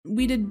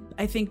We did,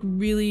 I think,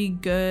 really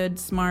good,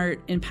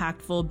 smart,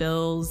 impactful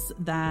bills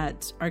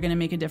that are going to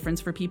make a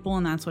difference for people.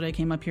 And that's what I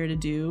came up here to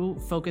do,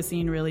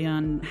 focusing really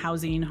on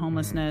housing,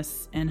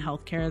 homelessness, and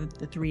healthcare.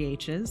 The 3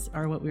 H's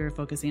are what we were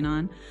focusing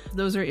on.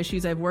 Those are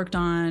issues I've worked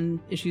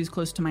on, issues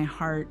close to my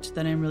heart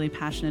that I'm really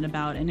passionate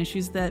about, and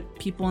issues that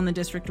people in the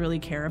district really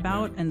care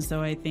about. And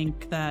so I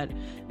think that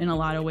in a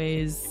lot of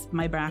ways,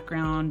 my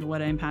background,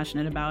 what I'm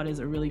passionate about, is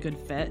a really good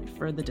fit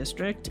for the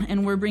district.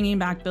 And we're bringing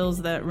back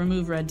bills that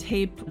remove red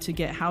tape to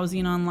get housing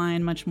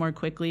online much more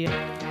quickly.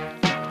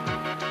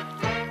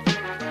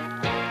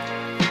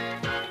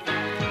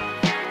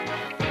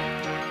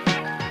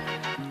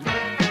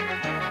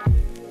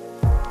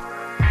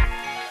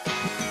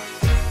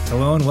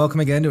 Hello and welcome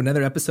again to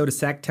another episode of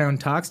Sacktown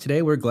Talks.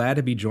 Today we're glad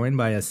to be joined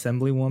by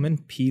Assemblywoman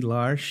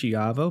Pilar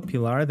Schiavo.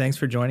 Pilar, thanks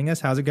for joining us.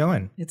 How's it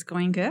going? It's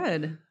going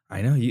good.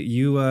 I know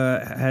you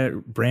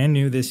had brand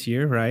new this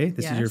year, right?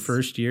 This Yes. is your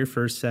first year,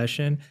 first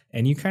session,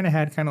 and you kind of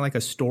had like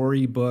a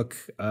storybook,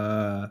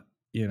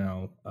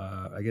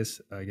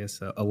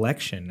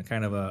 election,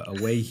 kind of a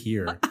way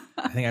here.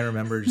 I think I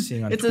remember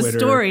seeing on it's Twitter. It's a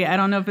story. I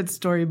don't know if it's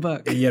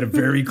storybook. You had a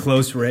very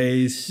close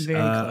race, Very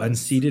close.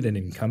 unseated an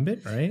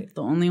incumbent, right?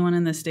 The only one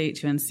in the state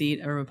to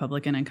unseat a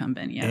Republican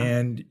incumbent, yeah.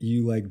 And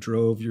you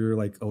drove your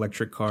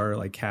electric car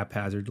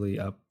haphazardly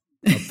up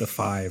the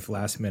 5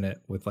 last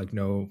minute with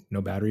no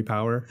battery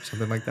power,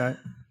 something like that?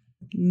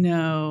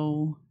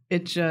 No,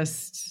 it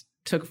just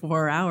took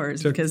 4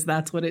 hours because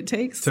that's what it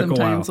takes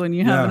sometimes when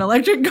you Yeah. have an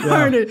electric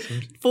car. Yeah.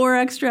 4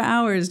 extra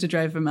hours to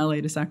drive from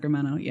LA to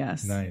Sacramento.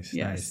 Yes. Nice.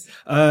 Yes.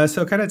 Nice.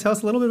 So kind of tell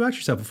us a little bit about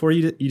yourself. Before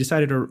you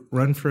decided to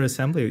run for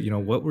assembly,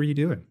 what were you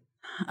doing?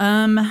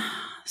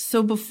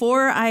 So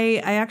before I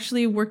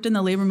actually worked in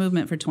the labor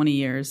movement for 20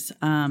 years.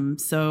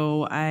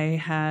 So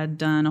I had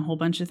done a whole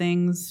bunch of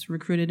things,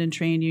 recruited and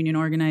trained union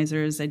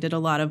organizers. I did a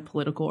lot of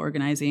political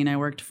organizing. I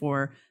worked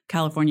for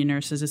California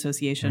Nurses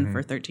Association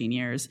for 13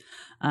 years,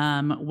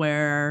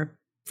 where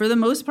for the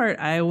most part,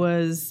 I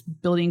was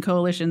building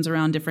coalitions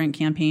around different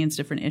campaigns,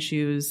 different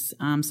issues,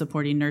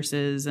 supporting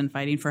nurses and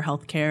fighting for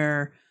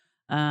healthcare,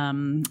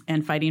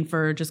 and fighting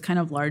for just kind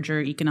of larger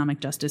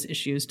economic justice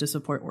issues to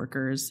support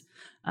workers,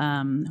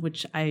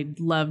 which I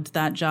loved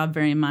that job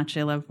very much.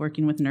 I love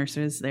working with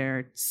nurses.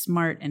 They're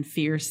smart and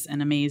fierce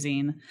and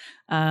amazing.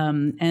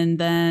 And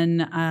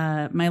then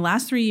my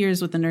last 3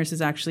 years with the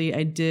nurses, actually,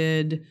 I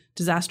did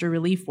disaster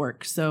relief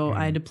work. So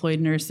I deployed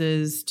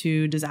nurses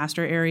to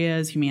disaster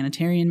areas,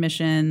 humanitarian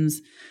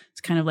missions. It's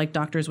kind of like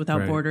Doctors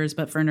Without Borders,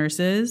 but for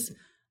nurses.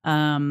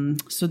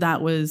 So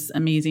that was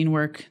amazing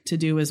work to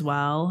do as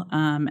well.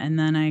 And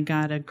then I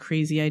got a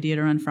crazy idea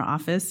to run for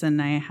office,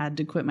 and I had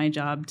to quit my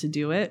job to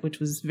do it, which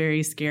was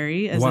very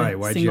scary as a Why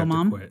single did you have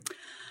mom. to quit?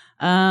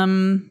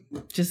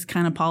 Just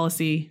kind of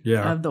policy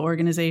of the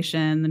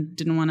organization.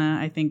 Didn't want to,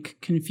 I think,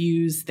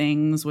 confuse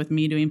things with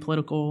me doing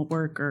political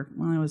work, or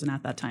I wasn't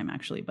at that time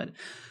actually, but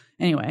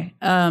anyway,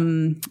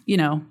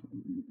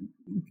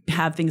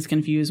 have things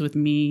confused with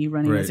me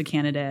running as a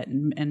candidate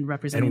and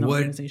representing the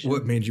organization.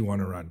 What made you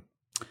want to run?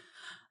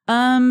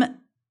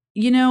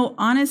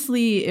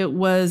 Honestly, it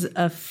was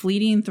a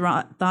fleeting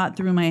thought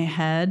through my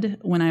head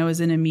when I was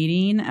in a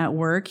meeting at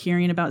work,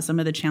 hearing about some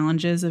of the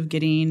challenges of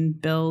getting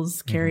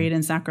bills carried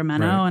in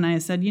Sacramento. Right. And I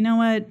said, you know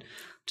what,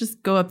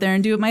 just go up there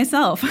and do it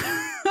myself.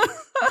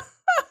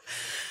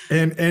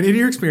 And in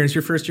your experience,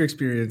 your first year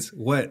experience,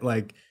 what,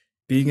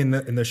 being in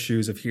the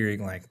shoes of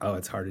hearing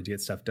it's harder to get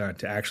stuff done,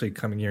 to actually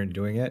coming here and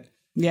doing it?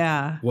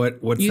 Yeah.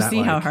 What's you that see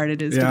like? how hard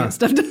it is to get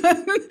stuff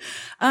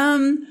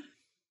done.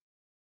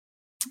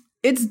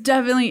 It's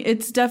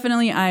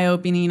definitely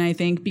eye-opening, I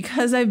think,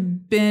 because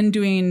I've been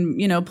doing,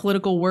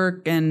 political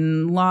work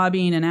and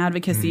lobbying and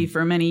advocacy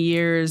for many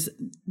years.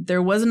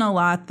 There wasn't a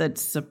lot that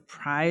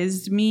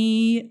surprised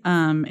me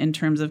in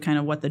terms of kind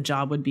of what the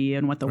job would be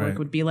and what the work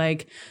would be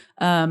like.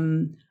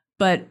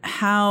 But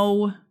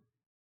how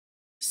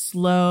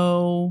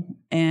slow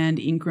and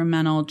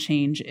incremental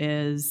change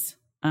is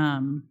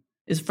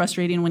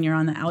frustrating when you're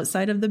on the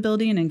outside of the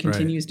building, and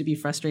continues to be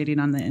frustrating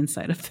on the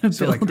inside of the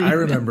building. So I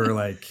remember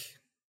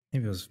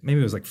maybe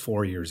it was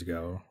 4 years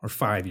ago or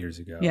 5 years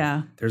ago.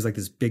 Yeah. There's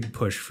this big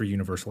push for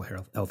universal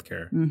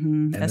healthcare.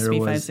 Mm-hmm. And SB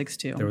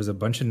 562. There was a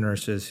bunch of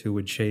nurses who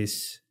would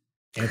chase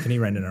Anthony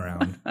Rendon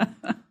around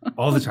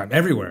all the time,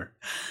 everywhere.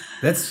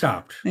 That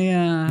stopped.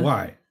 Yeah.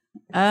 Why?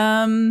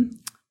 I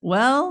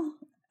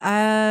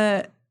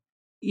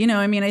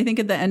think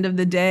at the end of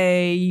the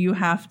day, you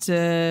have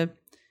to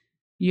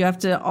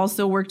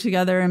also work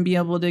together and be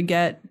able to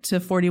get to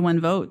 41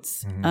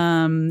 votes.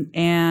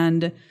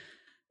 And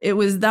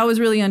that was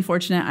really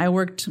unfortunate. I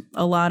worked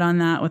a lot on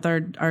that with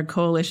our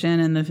coalition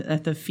and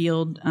at the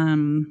field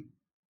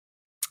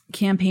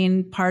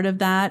campaign part of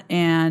that.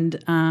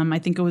 And I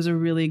think it was a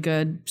really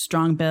good,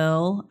 strong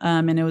bill.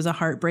 And it was a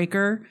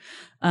heartbreaker.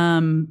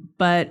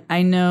 But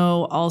I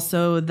know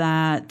also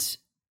that,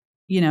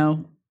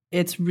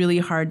 it's really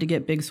hard to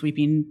get big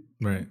sweeping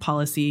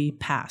policy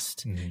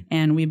passed.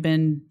 And we've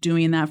been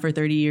doing that for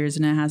 30 years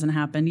and it hasn't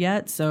happened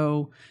yet.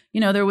 So,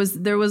 there was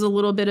a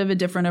little bit of a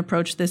different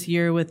approach this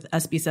year with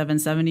SB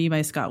 770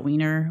 by Scott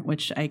Wiener,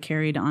 which I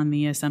carried on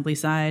the assembly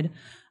side,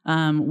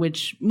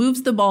 which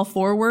moves the ball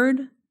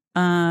forward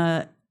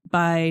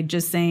by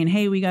just saying,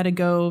 hey, we got to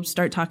go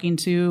start talking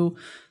to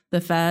the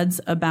feds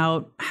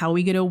about how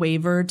we get a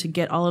waiver to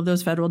get all of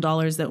those federal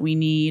dollars that we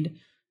need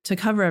to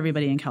cover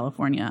everybody in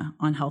California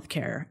on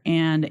healthcare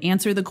and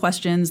answer the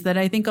questions that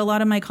I think a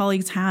lot of my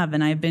colleagues have.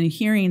 And I've been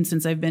hearing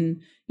since I've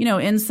been,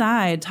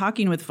 inside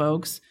talking with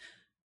folks,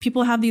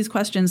 people have these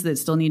questions that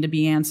still need to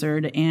be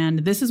answered. And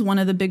this is one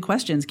of the big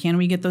questions. Can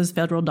we get those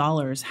federal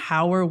dollars?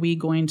 How are we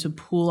going to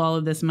pool all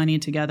of this money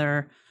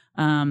together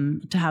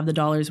to have the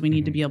dollars we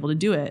need to be able to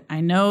do it?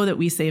 I know that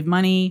we save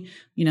money.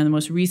 The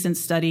most recent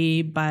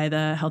study by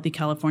the Healthy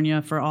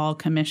California for All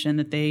Commission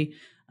that that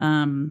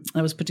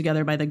was put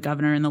together by the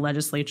governor and the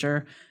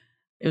legislature.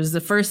 It was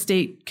the first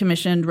state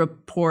commissioned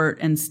report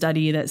and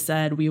study that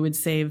said we would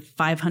save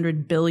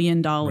 $500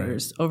 billion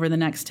over the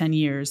next 10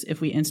 years if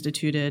we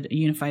instituted a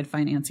unified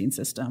financing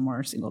system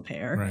or a single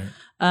payer.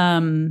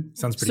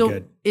 Sounds pretty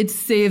good. It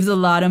saves a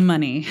lot of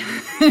money.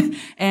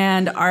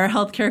 And our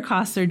healthcare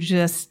costs are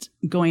just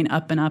going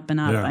up and up and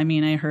up. I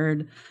mean, I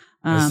heard...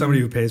 As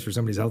somebody who pays for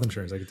somebody's health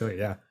insurance, I can tell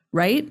you,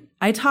 Right?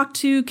 I talked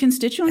to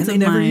constituents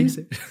and they of never mine. use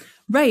it.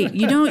 Right.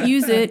 You don't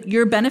use it.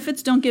 Your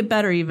benefits don't get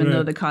better even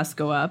though the costs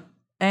go up.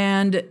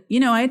 And,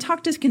 I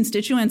talked to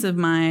constituents of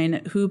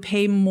mine who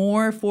pay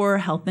more for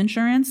health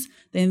insurance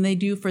than they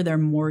do for their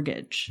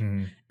mortgage.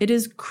 It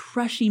is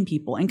crushing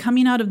people. And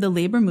coming out of the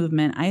labor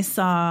movement, I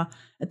saw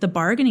at the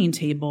bargaining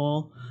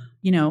table,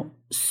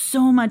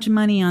 so much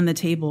money on the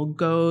table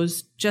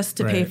goes just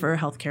to pay for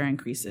healthcare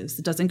increases.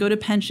 It doesn't go to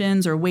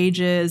pensions or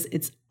wages.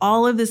 It's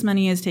all of this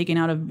money is taken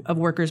out of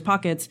workers'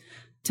 pockets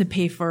to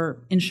pay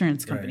for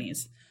insurance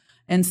companies.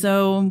 And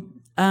so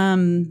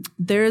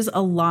there's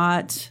a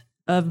lot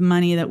of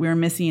money that we're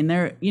missing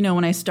there.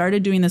 When I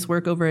started doing this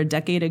work over a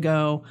decade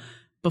ago,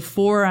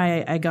 before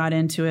I got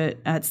into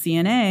it at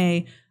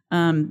CNA,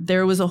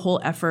 there was a whole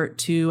effort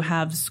to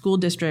have school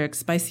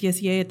districts by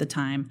CSEA at the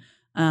time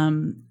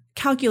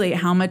calculate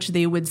how much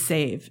they would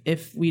save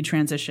if we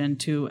transitioned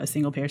to a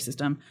single payer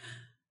system.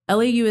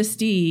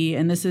 LAUSD,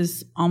 and this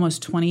is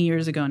almost 20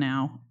 years ago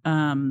now,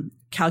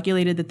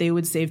 calculated that they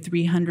would save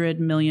 $300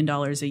 million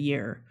a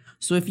year.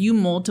 So if you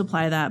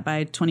multiply that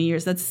by 20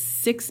 years, that's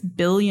 $6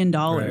 billion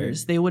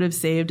they would have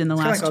saved in the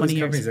last 20 years. All these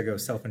companies that go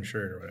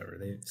self-insured or whatever,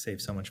 they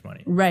save so much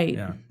money. Right.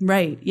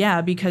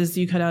 Yeah, because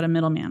you cut out a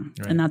middleman,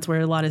 and that's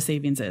where a lot of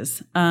savings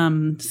is.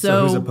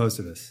 So who's opposed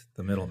to this?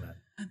 The middleman.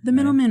 The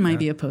middlemen might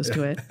be opposed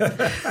to it.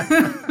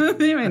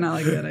 They might not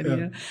like that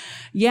idea.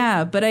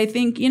 Yeah, but I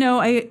think,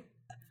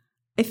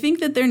 I think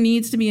that there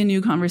needs to be a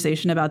new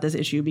conversation about this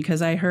issue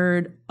because I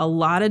heard a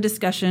lot of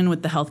discussion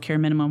with the healthcare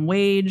minimum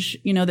wage,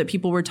 that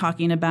people were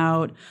talking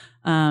about.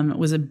 It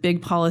was a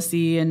big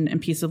policy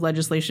and piece of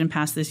legislation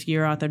passed this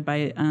year authored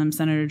by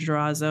Senator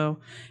Durazo.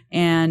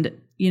 And,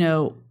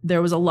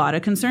 there was a lot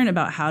of concern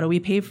about how do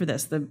we pay for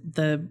this?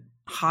 The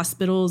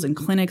hospitals and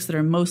clinics that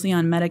are mostly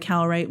on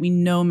Medi-Cal, right? We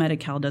know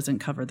Medi-Cal doesn't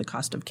cover the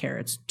cost of care.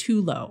 It's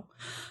too low.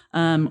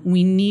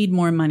 We need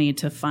more money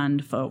to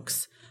fund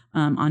folks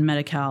on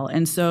Medi-Cal.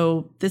 And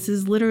so this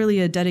is literally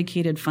a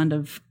dedicated fund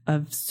of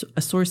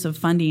a source of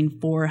funding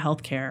for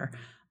healthcare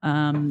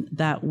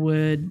that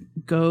would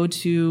go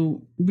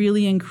to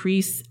really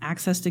increase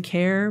access to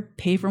care,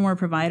 pay for more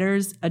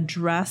providers,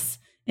 address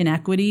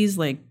inequities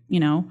like,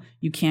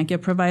 you can't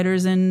get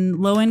providers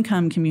in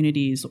low-income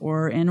communities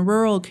or in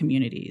rural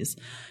communities.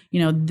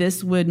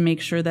 This would make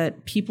sure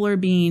that people are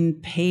being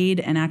paid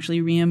and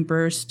actually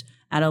reimbursed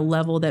at a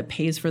level that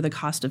pays for the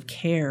cost of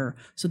care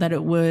so that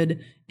it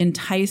would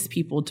entice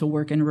people to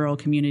work in rural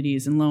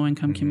communities and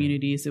low-income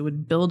communities. It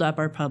would build up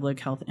our public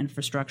health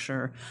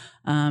infrastructure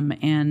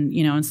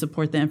and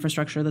support the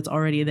infrastructure that's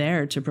already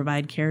there to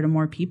provide care to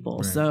more people.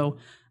 Right. So,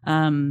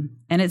 and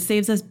it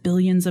saves us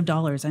billions of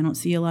dollars. I don't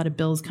see a lot of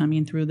bills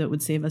coming through that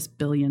would save us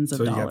billions of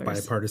dollars. So you got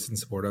bipartisan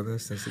support on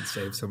this since it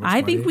saves so much money?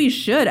 I think we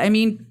should. I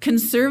mean,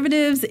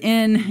 conservatives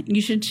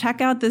you should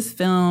check out this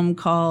film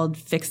called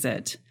Fix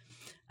It.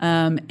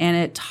 And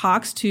it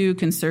talks to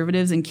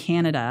conservatives in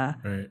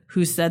Canada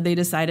who said they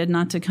decided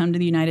not to come to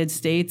the United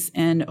States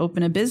and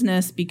open a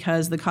business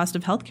because the cost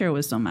of healthcare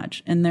was so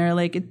much. And they're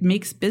like, it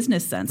makes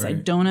business sense. I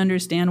don't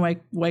understand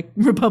why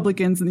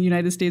Republicans in the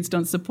United States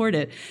don't support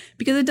it,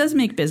 because it does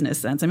make business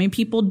sense. I mean,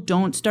 people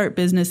don't start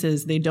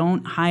businesses. They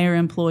don't hire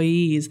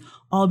employees,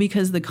 all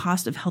because the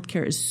cost of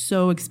healthcare is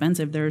so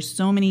expensive. There are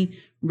so many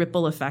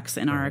ripple effects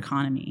in our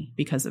economy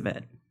because of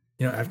it.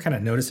 I've kind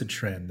of noticed a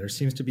trend. There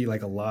seems to be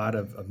like a lot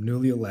of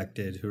newly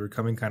elected who are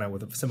coming kind of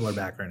with a similar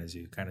background as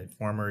you, kind of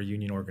former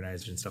union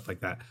organizers and stuff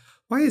like that.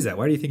 Why is that?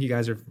 Why do you think you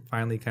guys are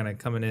finally kind of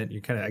coming in? You're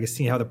kind of, I guess,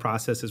 seeing how the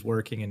process is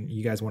working and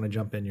you guys want to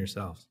jump in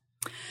yourselves?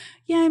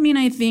 Yeah, I mean,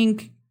 I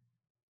think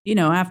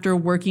after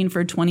working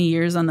for 20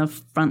 years on the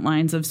front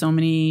lines of so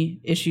many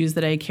issues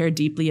that I care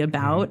deeply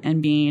about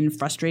and being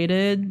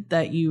frustrated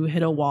that you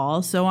hit a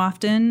wall so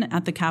often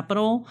at the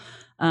Capitol,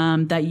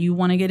 that you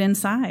want to get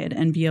inside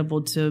and be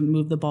able to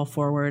move the ball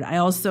forward. I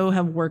also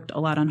have worked a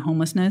lot on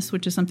homelessness,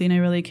 which is something I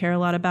really care a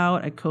lot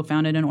about. I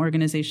co-founded an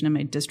organization in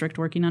my district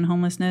working on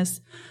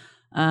homelessness.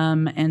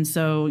 And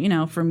so,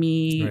 for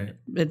me,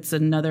 it's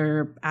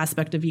another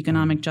aspect of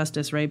economic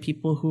justice, right?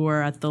 People who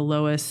are at the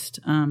lowest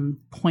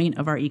point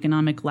of our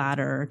economic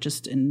ladder,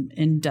 just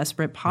in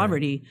desperate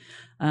poverty.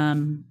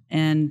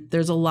 And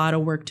there's a lot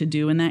of work to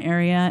do in that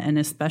area. And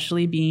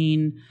especially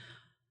being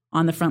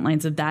on the front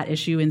lines of that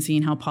issue and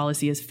seeing how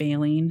policy is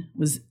failing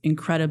was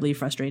incredibly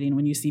frustrating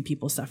when you see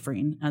people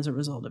suffering as a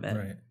result of it.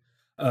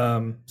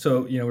 Right.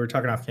 So, we're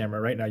talking off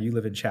camera right now. You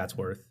live in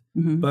Chatsworth.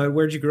 But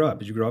where did you grow up?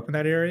 Did you grow up in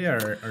that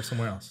area or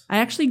somewhere else? I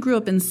actually grew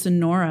up in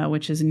Sonora,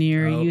 which is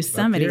near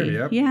Yosemite. Up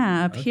here, yep.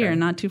 Yeah, up here,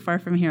 not too far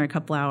from here, a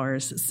couple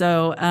hours.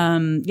 So,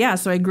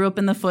 so I grew up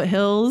in the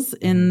foothills,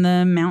 in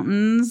the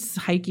mountains,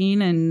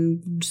 hiking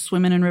and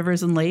swimming in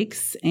rivers and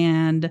lakes.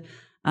 And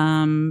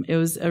it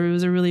was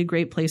a really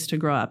great place to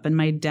grow up. And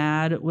my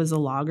dad was a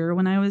logger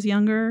when I was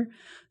younger.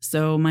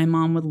 So my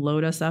mom would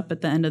load us up at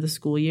the end of the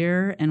school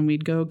year and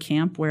we'd go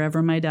camp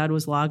wherever my dad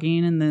was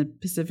logging in the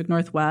Pacific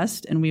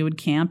Northwest. And we would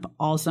camp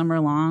all summer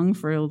long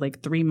for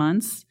like 3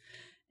 months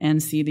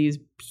and see these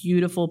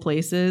beautiful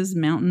places,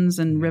 mountains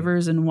and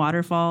rivers and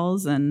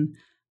waterfalls. And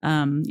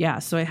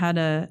so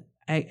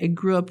I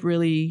grew up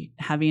really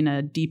having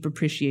a deep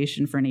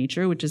appreciation for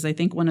nature, which is, I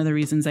think, one of the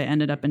reasons I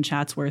ended up in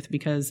Chatsworth,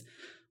 because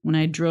when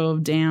I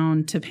drove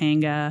down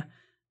Topanga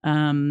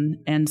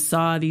and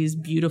saw these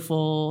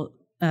beautiful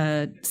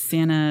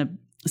Santa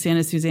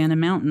Susana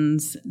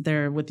Mountains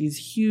there with these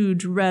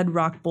huge red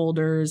rock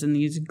boulders and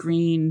these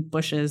green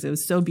bushes. It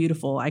was so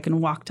beautiful. I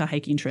can walk to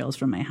hiking trails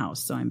from my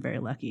house, so I'm very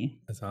lucky.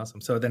 That's awesome.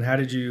 So then how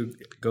did you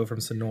go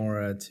from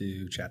Sonora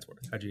to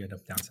Chatsworth? How did you end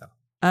up down south?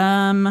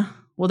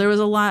 Well, there was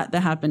a lot that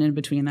happened in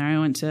between there. I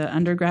went to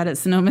undergrad at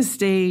Sonoma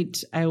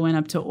State. I went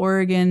up to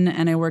Oregon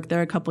and I worked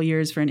there a couple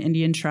years for an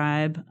Indian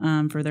tribe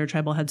for their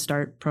Tribal Head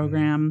Start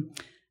program.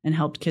 And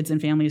helped kids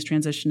and families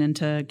transition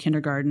into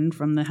kindergarten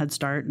from the Head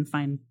Start and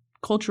find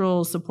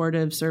cultural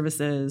supportive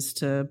services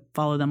to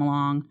follow them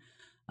along.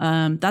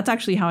 That's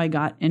actually how I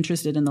got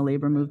interested in the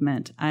labor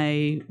movement.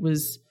 I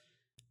was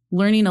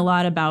learning a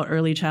lot about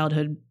early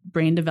childhood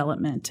brain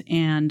development.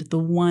 And the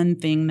one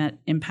thing that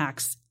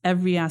impacts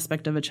every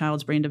aspect of a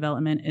child's brain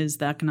development is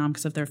the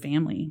economics of their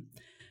family.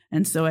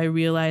 And so I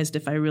realized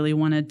if I really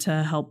wanted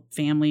to help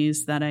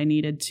families that I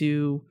needed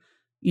to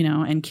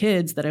and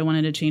kids that I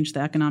wanted to change the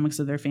economics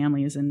of their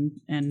families.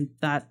 And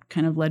that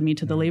kind of led me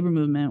to the labor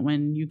movement.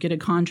 When you get a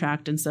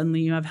contract and suddenly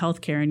you have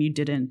health care and you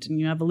didn't, and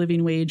you have a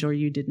living wage or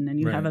you didn't, and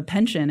you have a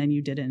pension and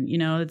you didn't,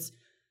 it's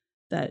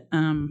that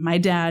my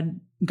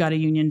dad got a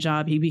union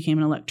job. He became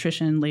an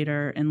electrician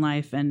later in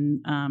life.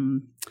 And,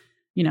 my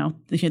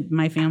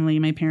family,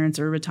 my parents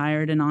are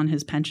retired and on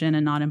his pension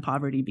and not in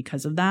poverty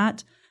because of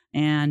that.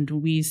 And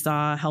we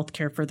saw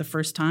healthcare for the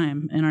first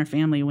time in our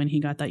family when he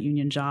got that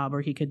union job,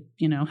 or he could,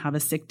 have a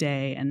sick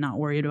day and not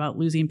worried about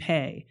losing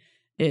pay.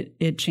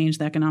 It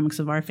changed the economics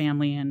of our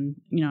family. And,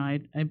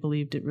 I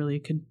believed it really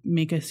could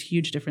make a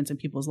huge difference in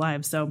people's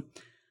lives. So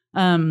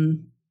I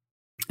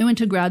went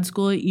to grad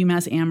school at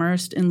UMass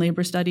Amherst in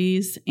labor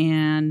studies.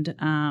 And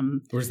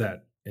where's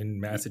that?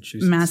 In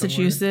Massachusetts?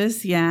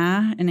 Massachusetts,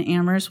 yeah. In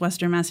Amherst,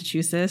 Western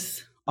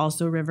Massachusetts,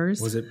 also rivers.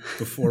 Was it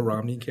before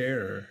Romney Care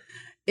or?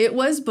 It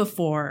was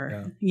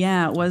before.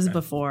 Yeah, it was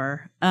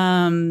before.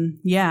 And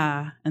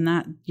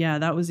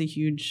that was a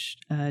huge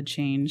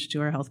change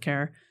to our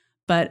healthcare.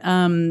 But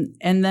and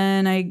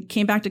then I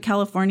came back to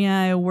California.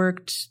 I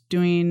worked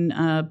doing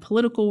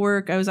political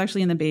work. I was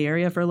actually in the Bay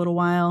Area for a little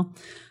while.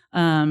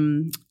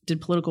 Did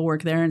political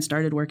work there and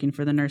started working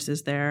for the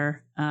nurses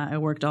there. I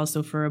worked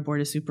also for a board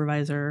of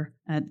supervisor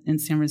in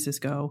San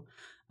Francisco.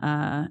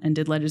 And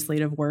did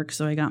legislative work.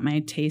 So I got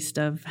my taste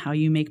of how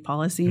you make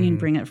policy and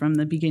bring it from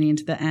the beginning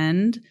to the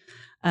end.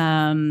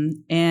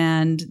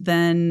 And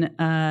then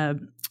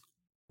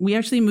we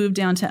actually moved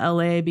down to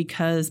LA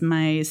because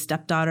my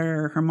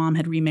stepdaughter, her mom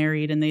had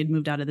remarried and they'd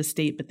moved out of the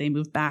state, but they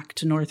moved back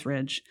to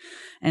Northridge.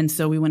 And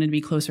so we wanted to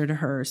be closer to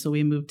her. So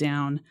we moved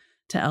down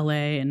to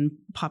LA and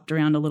popped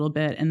around a little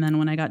bit. And then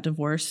when I got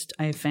divorced,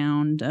 I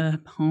found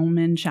a home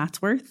in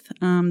Chatsworth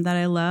that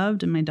I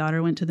loved. And my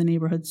daughter went to the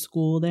neighborhood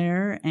school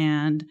there.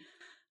 And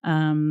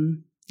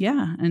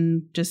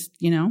and just,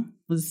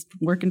 was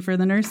working for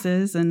the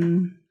nurses.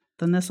 And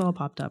then this all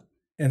popped up.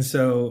 And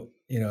so,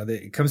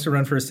 it comes to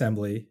run for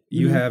assembly.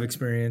 You have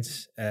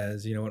experience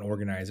as, an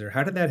organizer.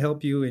 How did that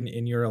help you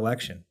in your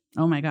election?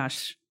 Oh, my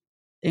gosh.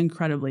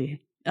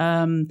 Incredibly.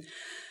 As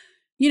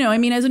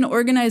an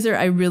organizer,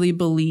 I really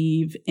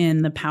believe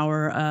in the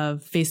power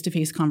of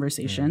face-to-face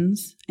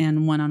conversations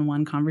and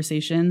one-on-one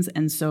conversations.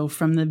 And so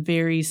from the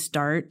very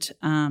start,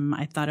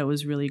 I thought it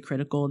was really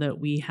critical that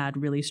we had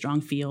really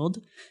strong field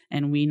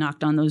and we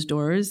knocked on those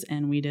doors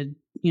and we did,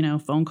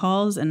 phone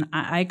calls. And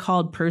I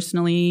called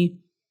personally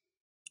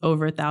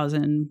over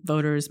 1,000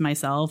 voters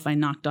myself. I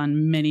knocked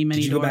on many doors.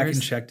 Did you go back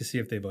and check to see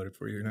if they voted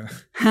for you or not?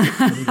 Can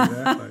you do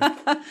that?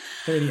 Are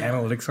there any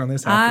analytics on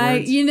this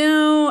afterwards?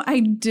 I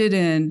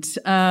didn't.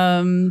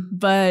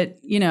 But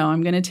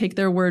I'm going to take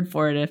their word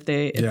for it. If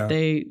they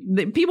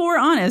people were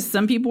honest.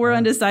 Some people were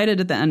undecided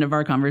at the end of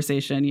our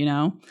conversation,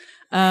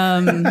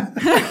 What's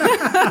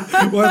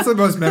the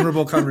most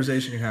memorable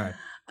conversation you had?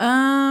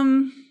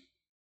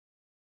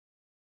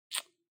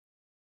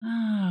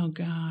 Oh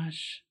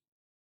gosh.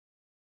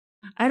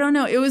 I don't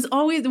know.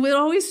 What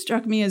always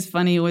struck me as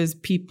funny was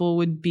people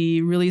would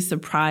be really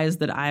surprised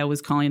that I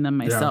was calling them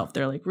myself. Yeah.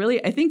 They're like,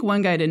 really? I think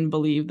one guy didn't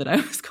believe that I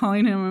was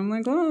calling him. I'm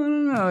like, oh,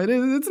 I don't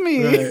know. It's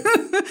me. Right.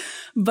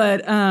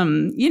 But,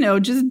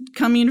 just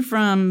coming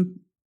from,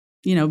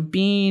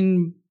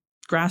 being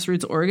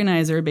grassroots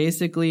organizer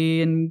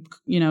basically and,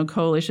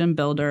 coalition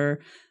builder,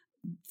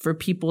 for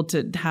people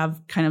to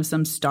have kind of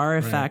some star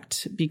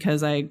effect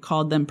because I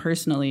called them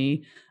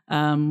personally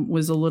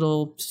was a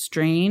little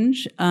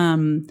strange.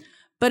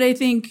 But I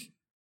think,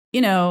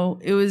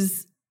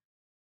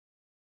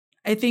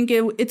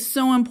 it's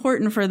so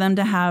important for them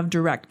to have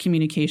direct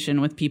communication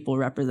with people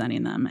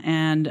representing them.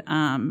 And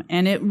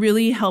it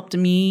really helped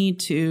me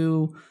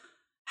to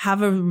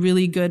have a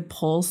really good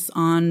pulse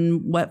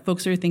on what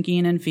folks are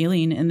thinking and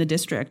feeling in the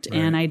district. Right.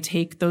 And I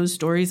take those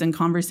stories and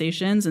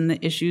conversations and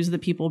the issues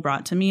that people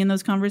brought to me in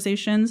those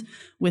conversations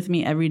with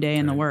me every day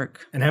in the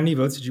work. And how many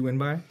votes did you win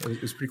by?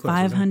 It was pretty close.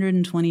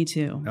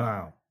 522. Oh,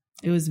 wow.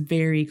 It was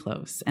very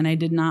close, and I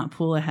did not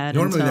pull ahead.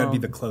 Normally that'd be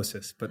the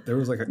closest, but there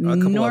was like a couple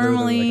others that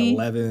were like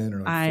 11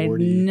 or like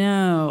 40. I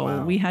know.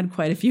 Wow. We had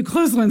quite a few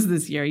close ones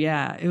this year.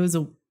 Yeah, it was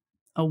a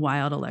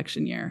wild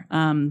election year.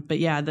 But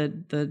yeah,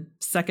 the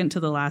second to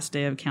the last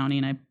day of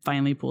counting, I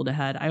finally pulled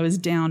ahead. I was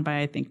down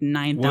by I think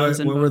 9,000 votes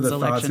election night. What were the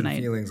thoughts and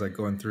feelings like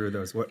going through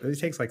those? It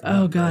takes like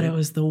oh god, right? It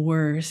was the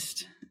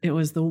worst. It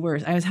was the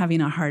worst. I was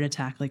having a heart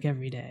attack like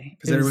every day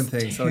because everyone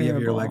thinks, oh, you have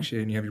your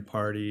election, you have your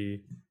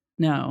party.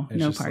 No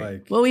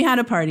party. Well, we had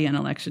a party on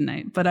election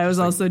night, but I was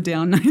also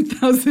down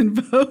 9,000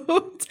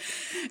 votes.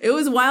 It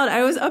was wild.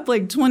 I was up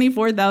like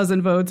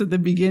 24,000 votes at the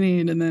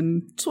beginning and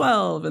then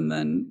 12 and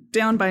then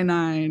down by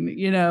 9.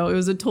 It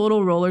was a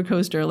total roller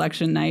coaster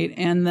election night.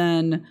 And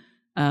then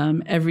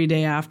every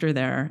day after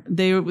there,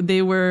 they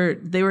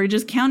were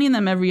just counting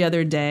them every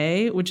other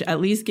day, which at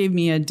least gave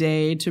me a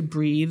day to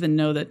breathe and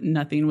know that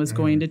nothing was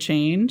going to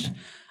change.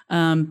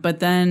 But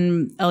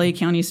then LA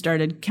County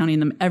started counting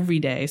them every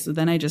day. So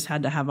then I just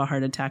had to have a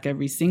heart attack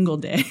every single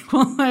day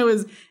while I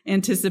was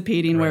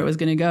anticipating where it was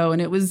going to go. And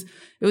it was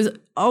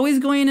always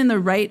going in the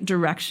right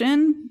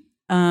direction,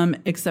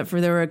 except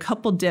for there were a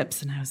couple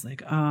dips. And I was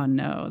like, oh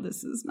no,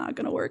 this is not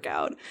going to work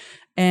out.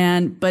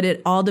 But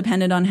it all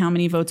depended on how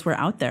many votes were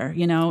out there.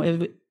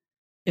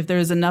 If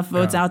there's enough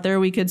votes out there,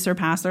 we could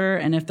surpass her.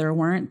 And if there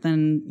weren't,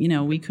 then,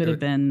 we could have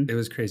been. It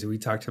was crazy. We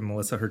talked to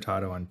Melissa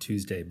Hurtado on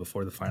Tuesday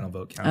before the final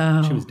vote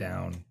count. She was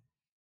down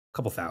a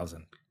couple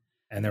thousand.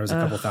 And there was a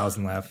couple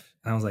thousand left.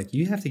 And I was like,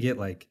 you have to get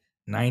like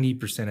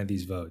 90% of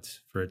these votes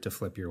for it to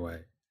flip your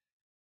way.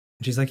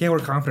 And she's like, yeah, we're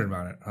confident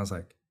about it. I was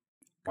like,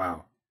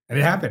 wow. And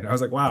it happened. I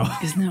was like, wow.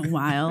 Isn't that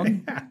wild?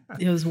 Yeah.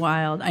 It was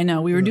wild. I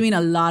know. We were doing a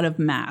lot of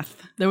math.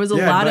 There was a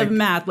lot of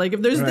math. Like,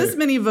 if there's this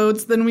many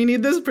votes, then we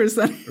need this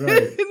percentage.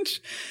 Right.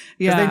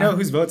 Because they know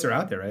whose votes are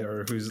out there, right?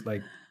 Or who's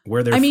like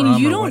where they're from.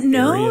 You don't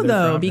know,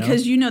 though,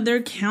 because,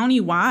 they're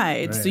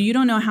county-wide. Right. So you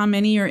don't know how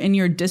many are in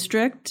your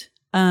district.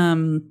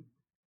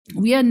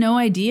 We had no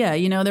idea.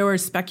 There were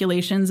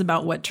speculations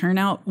about what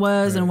turnout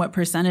was and what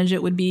percentage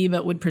it would be,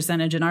 but would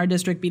percentage in our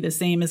district be the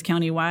same as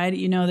countywide?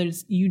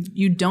 There's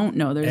you don't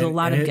know. There's a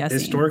lot of guessing.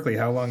 Historically,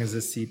 how long has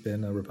this seat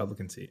been a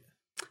Republican seat?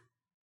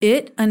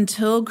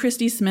 Until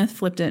Christy Smith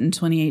flipped it in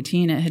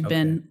 2018, it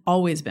had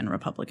always been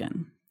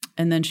Republican.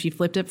 And then she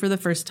flipped it for the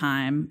first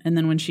time. And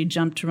then when she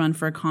jumped to run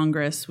for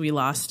Congress, we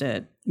lost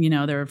it.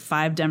 There were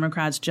 5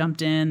 Democrats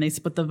jumped in. They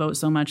split the vote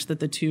so much that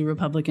the 2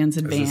 Republicans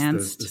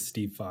advanced. The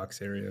Steve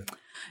Fox area.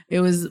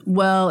 It was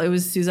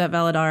Suzette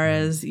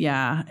Valladares,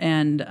 yeah.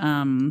 And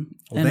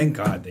thank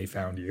God they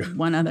found you.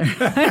 One other.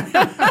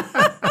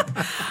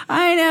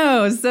 I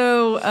know.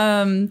 So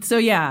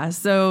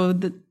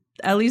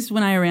at least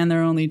when I ran, there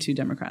were only 2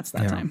 Democrats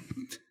that time.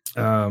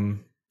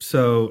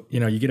 So,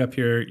 you get up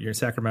here, you're in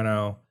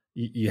Sacramento,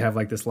 you have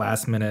like this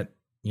last minute,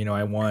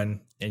 I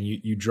won, and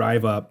you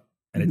drive up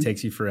and it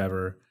takes you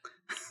forever.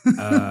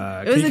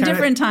 It was a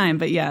different time,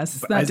 but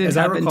yes, that did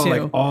happen too.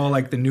 Like all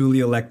like the newly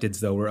electeds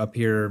though were up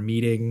here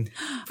meeting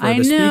for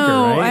the speaker,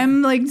 right?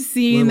 I'm like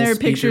seeing their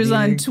pictures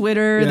on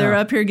Twitter. Yeah. They're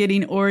up here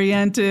getting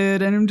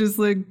oriented, and I'm just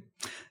like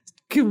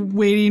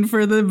waiting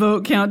for the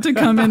vote count to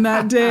come in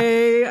that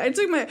day.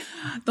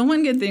 The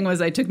one good thing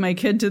was I took my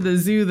kid to the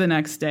zoo the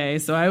next day,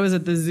 so I was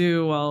at the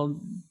zoo while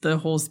the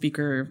whole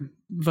speaker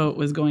vote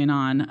was going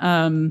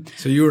on.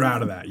 So you were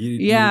out of that.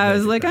 I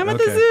was like, I'm at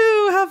the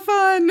zoo, have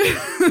fun.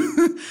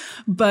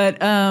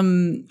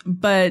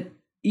 But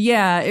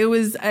Yeah,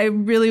 I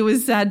really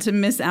was sad to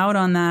miss out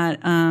on that.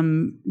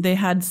 They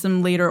had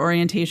some later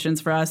orientations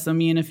for us. So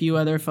me and a few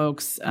other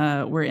folks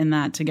were in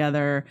that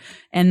together.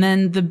 And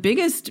then the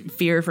biggest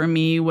fear for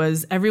me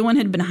was everyone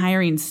had been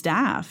hiring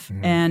staff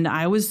and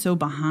I was so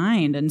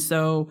behind. And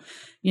so,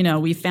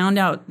 we found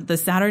out the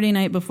Saturday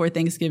night before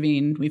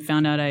Thanksgiving, we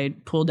found out I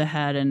pulled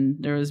ahead and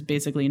there was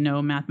basically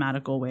no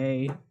mathematical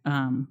way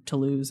to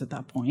lose at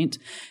that point.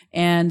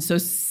 And so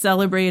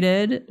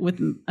celebrated with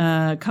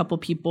a couple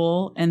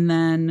people. And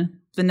then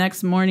the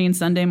next morning,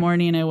 Sunday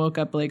morning, I woke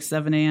up like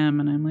 7 a.m.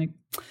 and I'm like,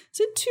 is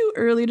it too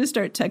early to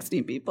start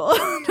texting people?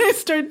 I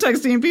start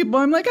texting people.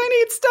 I'm like, I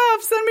need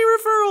staff. Send me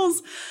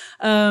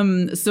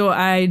referrals. So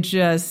I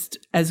just,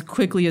 as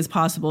quickly as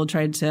possible,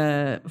 tried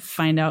to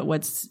find out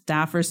what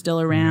staff are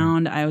still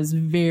around. I was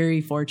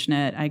very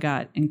fortunate. I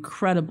got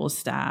incredible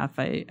staff.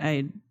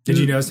 Did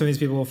you know some of these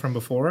people from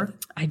before?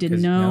 I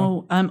didn't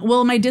know. No?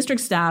 Well, my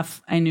district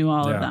staff, I knew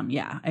all of them.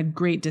 Yeah, I have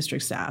great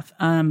district staff.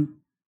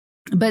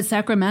 But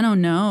Sacramento,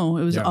 no,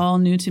 it was all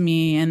new to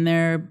me, and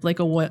they're like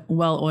a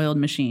well-oiled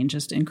machine,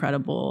 just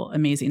incredible,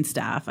 amazing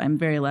staff. I'm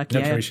very lucky.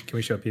 No, can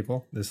we show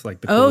people this?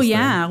 Like the coolest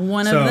thing?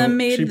 One of them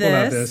made she pulled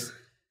out this.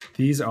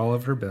 These are all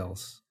of her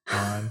bills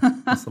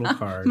on this little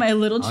card. My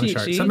little cheat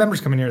sheet. Some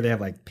members come in here, they have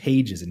like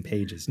pages and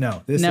pages.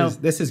 No,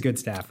 this is good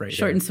staff right here.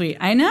 Short and sweet.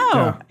 I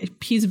know. Yeah.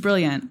 He's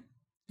brilliant.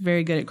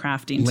 Very good at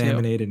crafting too.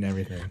 Laminated and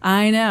everything.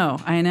 I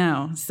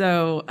know.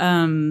 So,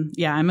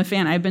 I'm a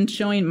fan. I've been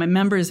showing, my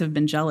members have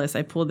been jealous.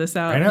 I pulled this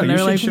out. I know, and you they're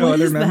should like, show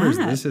other is members.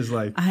 That? This is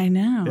like. I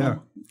know. Yeah.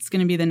 It's going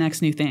to be the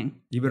next new thing.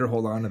 You better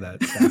hold on to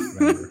that staff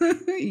member.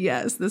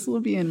 Yes, this will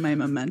be in my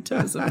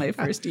mementos of my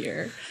first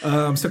year.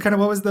 So kind of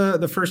what was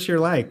the first year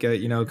like?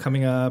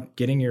 Coming up,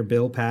 getting your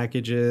bill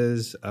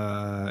packages,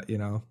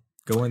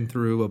 going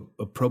through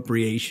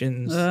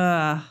appropriations.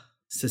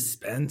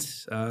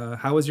 Suspense.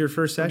 How was your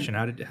first session?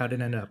 How did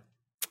it end up?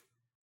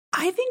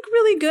 I think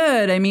really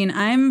good. I mean,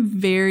 I'm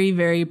very,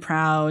 very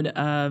proud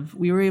of,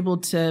 we were able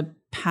to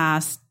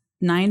pass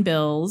 9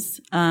 bills.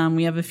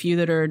 We have a few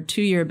that are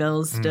 2-year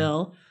bills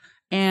still.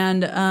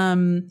 And how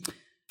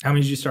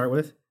many did you start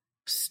with?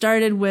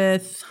 Started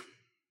with,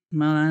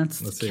 well,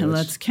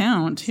 let's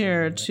count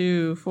here.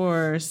 2,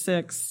 4,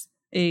 6,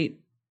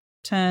 8,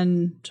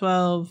 10,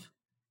 12,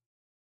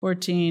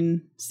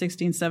 14,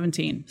 16,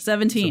 17. So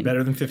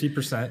better than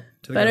 50%.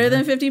 Better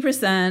than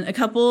 50%. A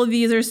couple of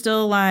these are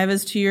still alive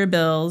as 2-year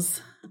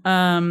bills.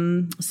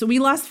 So we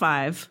lost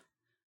 5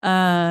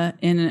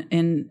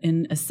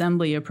 in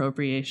assembly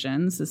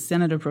appropriations, the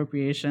Senate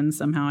appropriations.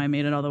 Somehow I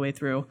made it all the way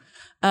through.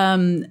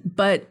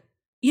 But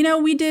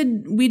we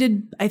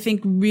did, I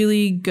think,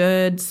 really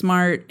good,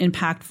 smart,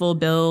 impactful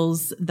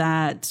bills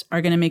that are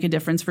going to make a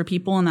difference for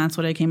people. And that's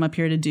what I came up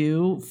here to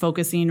do,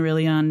 focusing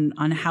really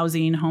on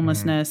housing,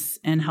 homelessness,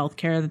 and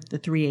healthcare. The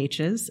 3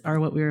 H's are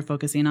what we were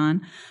focusing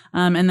on.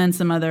 And then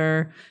some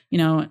other,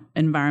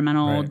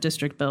 environmental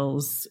district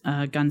bills,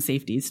 gun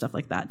safety, stuff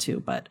like that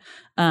too. But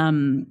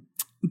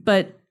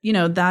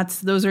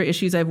those are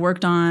issues I've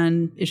worked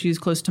on, issues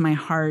close to my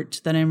heart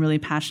that I'm really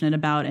passionate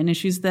about, and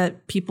issues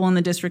that people in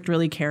the district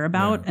really care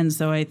about. Yeah. And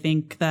so I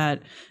think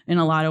that in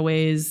a lot of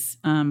ways,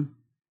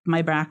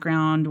 my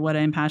background, what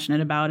I'm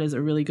passionate about, is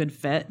a really good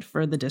fit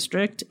for the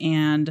district.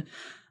 And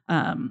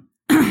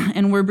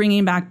and we're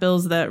bringing back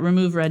bills that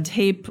remove red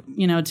tape,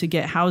 to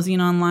get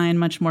housing online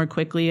much more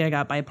quickly. I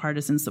got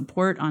bipartisan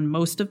support on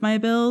most of my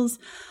bills.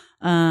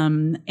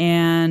 And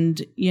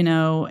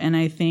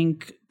I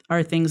think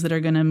are things that are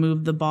going to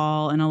move the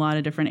ball in a lot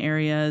of different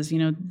areas.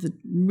 The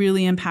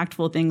really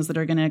impactful things that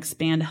are going to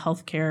expand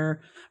healthcare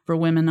for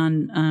women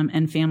on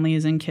and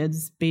families and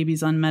kids,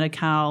 babies on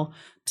Medi-Cal,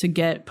 to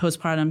get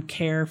postpartum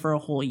care for a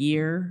whole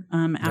year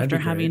after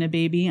having a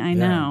baby. I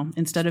know,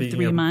 instead of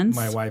 3 months.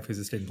 My wife, who's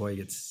a state employee,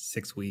 gets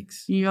 6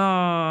 weeks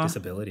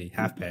disability,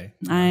 half pay.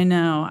 I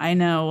know.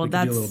 Well,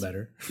 that's do a little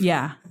better.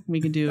 Yeah,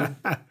 we could do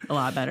a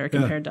lot better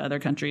compared to other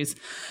countries.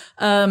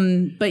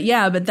 But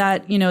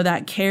that,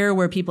 that care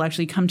where people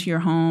actually come to your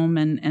home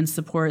and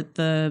support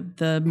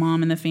the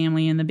mom and the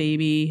family and the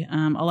baby.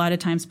 A lot of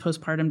times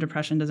postpartum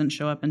depression doesn't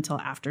show up until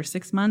after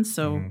 6 months.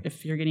 So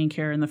if you're getting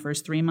care in the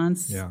first 3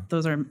 months,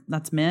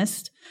 that's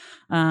missed.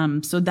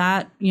 So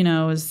that,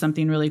 is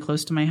something really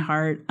close to my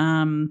heart.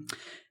 And,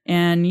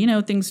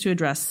 things to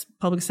address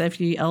public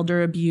safety,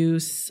 elder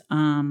abuse,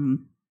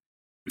 and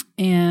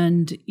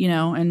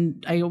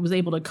I was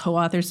able to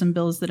co-author some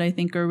bills that I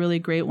think are really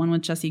great. One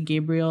with Jesse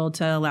Gabriel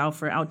to allow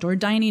for outdoor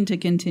dining to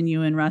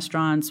continue in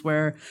restaurants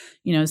where,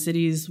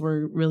 cities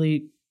were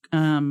really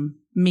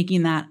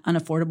making that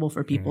unaffordable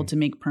for people to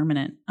make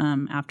permanent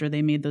after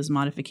they made those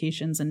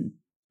modifications and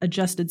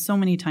adjusted so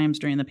many times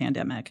during the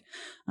pandemic.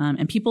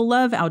 And people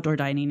love outdoor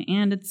dining,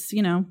 and it's,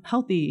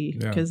 healthy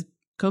because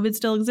COVID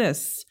still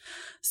exists.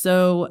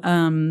 So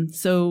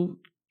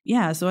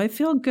I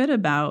feel good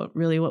about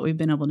really what we've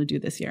been able to do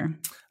this year.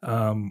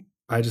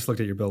 I just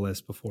looked at your bill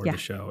list before the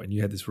show, and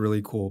you had this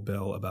really cool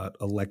bill about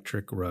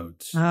electric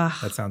roads.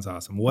 That sounds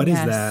awesome. What is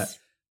that?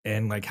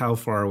 And how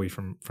far are we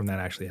from that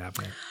actually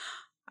happening?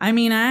 I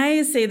mean,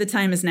 I say the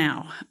time is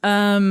now,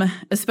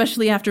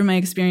 especially after my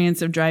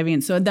experience of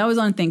driving. So that was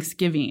on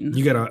Thanksgiving.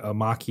 You got a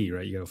Mach-E,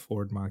 right? You got a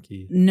Ford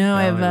Mach-E. No,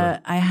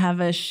 I have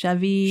a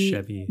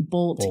Chevy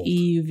Bolt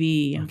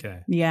EUV.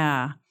 Okay.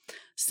 Yeah.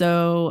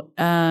 So,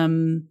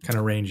 kind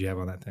of range you have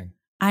on that thing?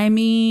 I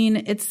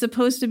mean, it's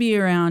supposed to be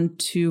around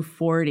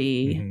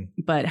 240,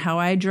 but how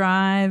I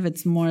drive,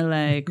 it's more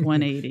like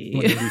 180.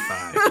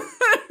 185.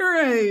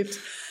 Right.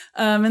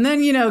 And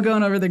then,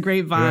 going over the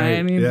grapevine. Right.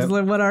 I mean,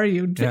 what are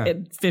you,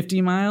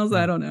 50 miles?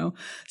 I don't know.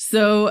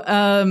 So,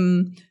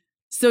 I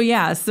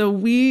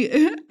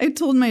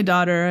told my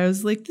daughter, I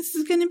was like, this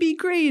is going to be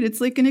great.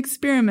 It's like an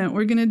experiment.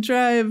 We're going to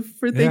drive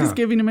for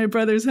Thanksgiving to my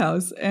brother's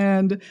house.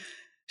 And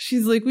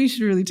she's like, we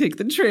should really take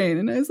the train.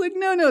 And I was like,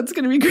 no, it's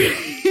going to be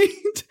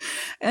great.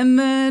 And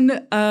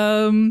then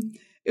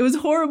it was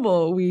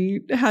horrible.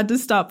 We had to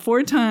stop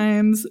 4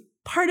 times.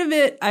 Part of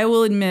it, I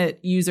will admit,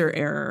 user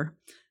error.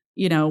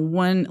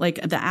 One, like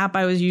the app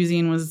I was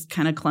using was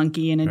kind of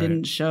clunky and it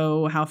didn't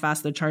show how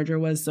fast the charger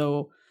was.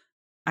 So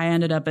I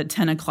ended up at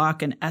 10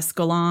 o'clock in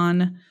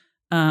Escalon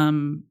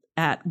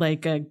at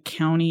like a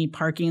county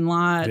parking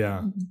lot,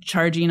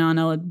 charging on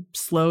a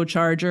slow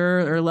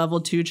charger or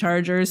level 2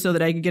 charger so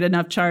that I could get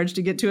enough charge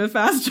to get to a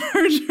fast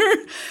charger.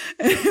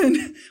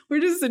 And we're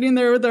just sitting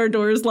there with our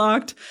doors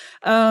locked.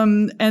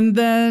 And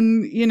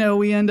then,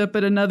 we end up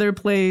at another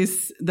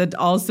place that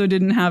also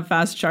didn't have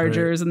fast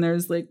chargers. And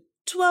there's like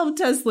 12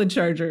 Tesla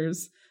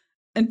chargers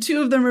and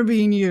 2 of them are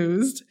being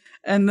used.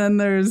 And then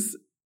there's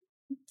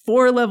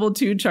 4 level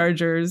 2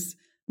 chargers.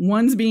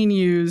 One's being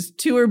used,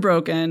 2 are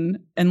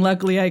broken, and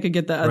luckily I could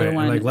get the other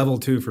one. And like level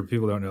 2, for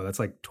people who don't know, that's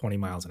like 20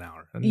 miles an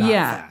hour. Not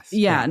fast.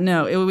 Yeah,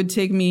 no, it would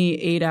take me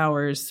 8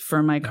 hours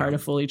for my car to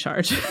fully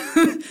charge.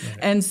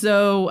 And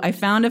so I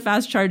found a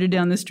fast charger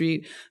down the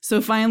street.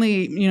 So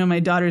finally, my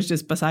daughter's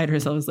just beside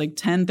herself. It's like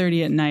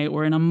 10:30 at night.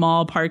 We're in a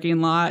mall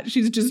parking lot.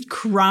 She's just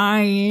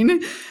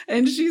crying.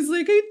 And she's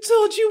like, I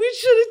told you we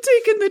should have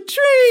taken the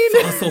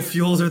train. Fossil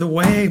fuels are the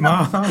way,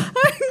 Mom.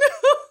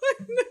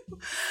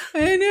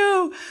 I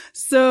know.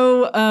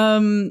 So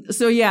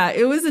yeah,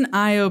 it was an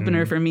eye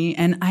opener for me.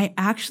 And I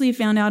actually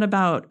found out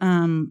about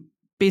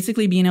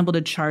basically being able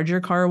to charge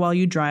your car while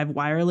you drive,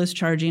 wireless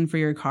charging for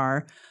your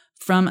car,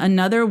 from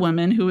another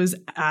woman who was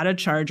at a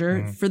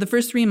charger. For the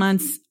first 3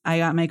 months I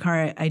got my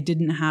car, I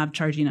didn't have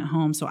charging at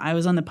home. So I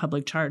was on the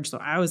public charge. So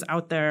I was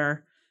out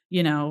there,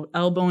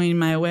 elbowing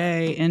my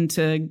way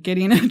into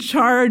getting a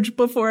charge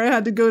before I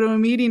had to go to a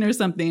meeting or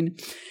something.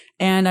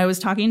 And I was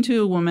talking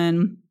to a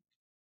woman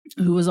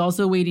who was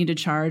also waiting to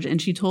charge,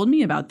 and she told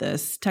me about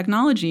this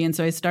technology. And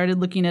so I started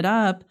looking it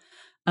up,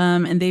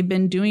 and they've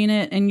been doing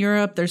it in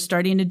Europe. They're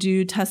starting to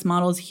do test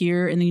models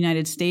here in the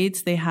United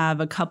States. They have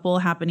a couple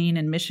happening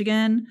in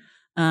Michigan.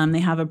 They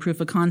have a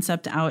proof of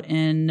concept out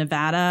in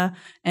Nevada,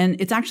 and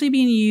it's actually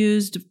being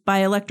used by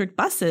electric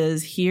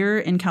buses here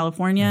in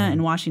California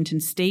and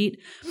Washington State.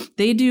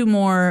 They do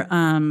more,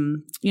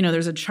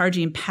 there's a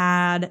charging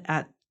pad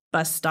at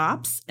bus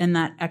stops, and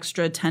that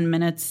extra 10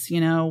 minutes,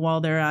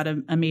 while they're at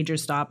a major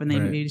stop and they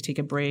need to take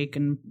a break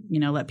and,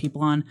 let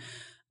people on.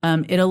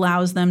 It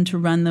allows them to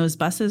run those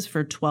buses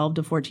for 12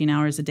 to 14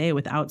 hours a day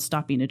without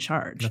stopping to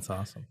charge. That's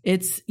awesome.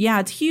 It's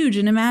huge.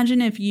 And imagine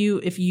if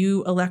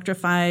you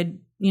electrified,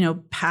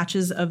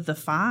 patches of the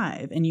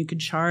 5 and you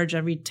could charge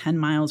every 10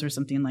 miles or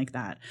something like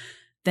that,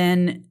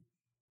 then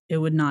it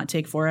would not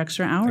take 4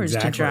 extra hours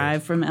to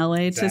drive from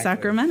LA to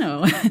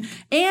Sacramento.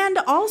 And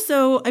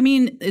also, I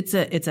mean, it's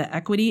an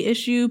equity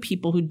issue.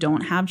 People who don't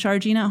have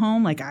charging at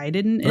home, like I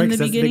didn't in the beginning.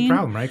 That's a big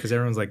problem, right? Because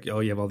everyone's like, oh,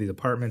 you have all these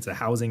apartments, a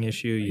housing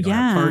issue. You don't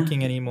have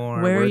parking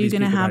anymore. Where are you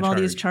going to have all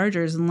these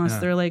chargers unless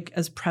they're like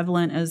as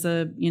prevalent as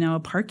a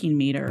parking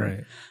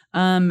meter?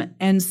 Right.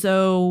 And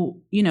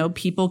so,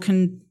 people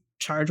can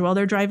charge while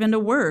they're driving to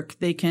work.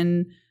 They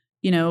can,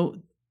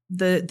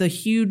 the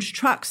huge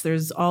trucks,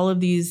 there's all of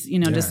these,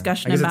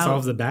 discussion about. It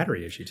solves the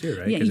battery issue too,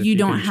 right? Yeah, you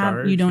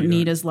don't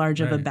need as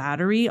large of a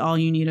battery. All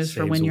you need is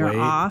for when you're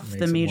off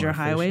the major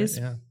highways.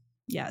 Yeah.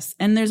 Yes.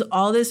 And there's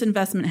all this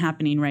investment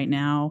happening right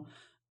now,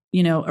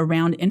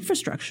 around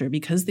infrastructure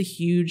because the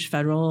huge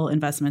federal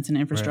investments in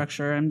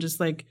infrastructure. I'm just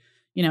like,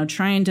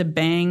 trying to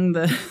bang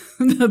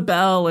the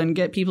bell and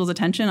get people's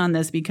attention on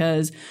this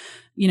because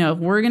if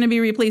we're going to be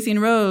replacing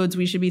roads,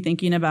 we should be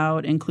thinking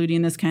about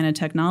including this kind of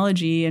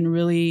technology and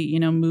really,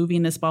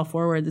 moving this ball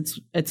forward.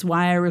 It's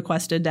why I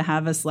requested to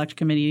have a select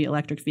committee,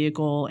 electric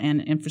vehicle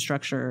and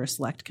infrastructure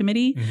select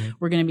committee.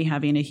 We're going to be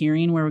having a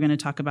hearing where we're going to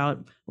talk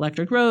about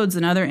electric roads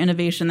and other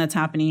innovation that's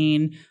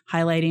happening,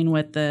 highlighting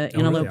what the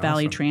Antelope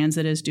Valley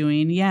Transit is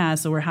doing. Yeah.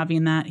 So we're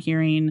having that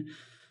hearing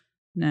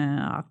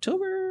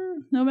October,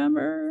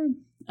 November,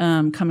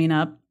 coming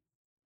up.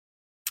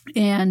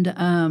 And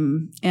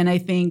I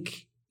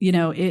think,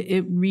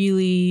 it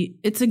really,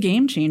 it's a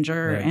game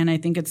changer. Right. And I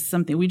think it's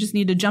something we just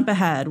need to jump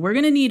ahead. We're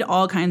going to need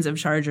all kinds of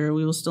charger.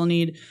 We will still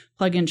need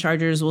plug-in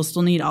chargers. We'll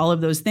still need all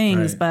of those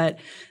things. Right. But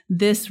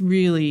this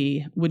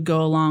really would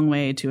go a long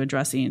way to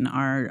addressing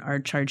our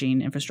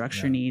charging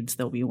infrastructure needs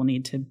that we will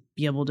need to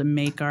be able to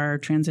make our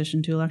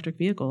transition to electric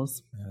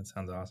vehicles. Yeah, that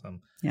sounds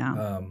awesome.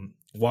 Yeah.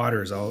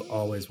 Water is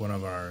always one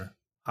of our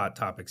hot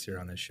topics here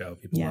on this show.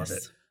 People Yes. love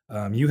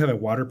it. You have a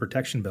water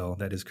protection bill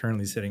that is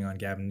currently sitting on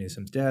Gavin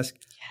Newsom's desk.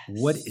 Yes.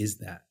 What is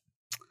that?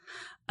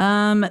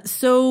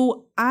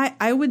 So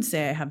I would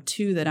say I have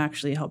two that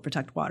actually help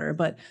protect water,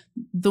 but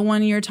the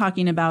one you're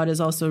talking about is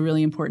also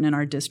really important in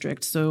our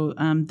district. So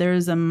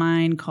there's a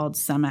mine called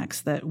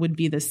Cemex that would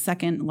be the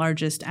second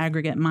largest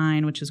aggregate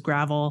mine, which is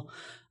gravel,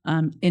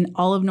 in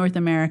all of North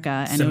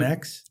America. And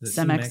Cemex?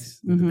 Cemex.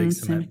 The big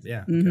cement.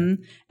 Yeah. Mm-hmm.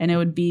 Okay. And it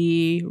would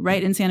be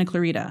right in Santa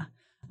Clarita.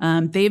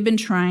 They've been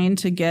trying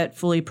to get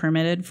fully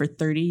permitted for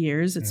 30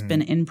 years. It's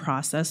been in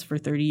process for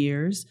 30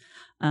 years.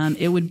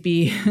 It would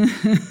be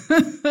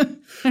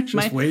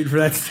Just wait for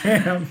that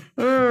stamp.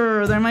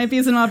 there might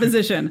be some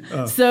opposition.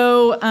 Oh.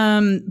 So,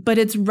 but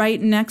it's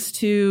right next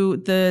to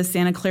the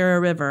Santa Clara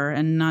River,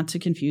 and not to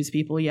confuse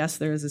people. Yes,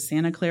 there is a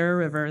Santa Clara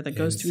River that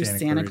goes through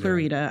Santa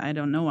Clarita. I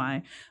don't know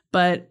why,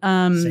 but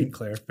St.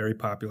 Clair, very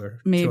popular.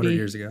 Maybe 200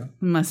 years ago.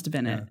 Must have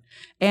been it.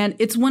 And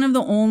it's one of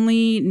the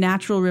only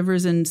natural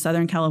rivers in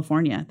Southern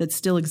California that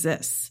still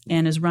exists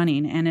and is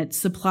running, and it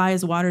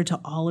supplies water to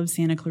all of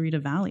Santa Clarita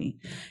Valley.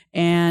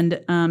 And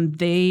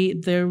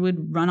there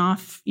would run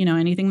off,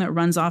 anything that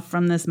runs off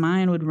from this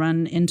mine would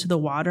run into the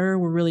water.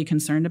 We're really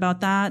concerned about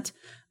that.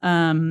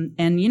 And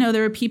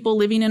there are people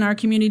living in our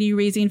community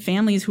raising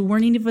families who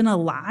weren't even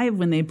alive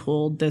when they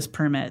pulled this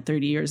permit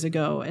 30 years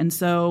ago. And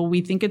so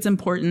we think it's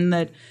important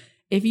that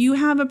if you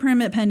have a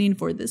permit pending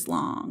for this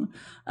long,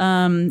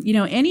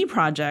 any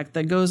project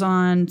that goes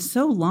on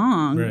so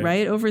long,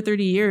 right, over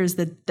 30 years,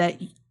 that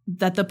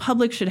the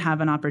public should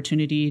have an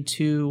opportunity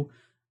to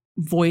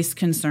voice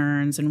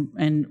concerns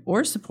and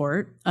or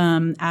support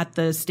at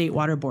the state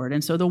water board.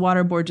 And so the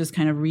water board just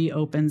kind of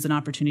reopens an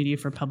opportunity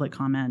for public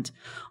comment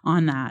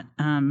on that,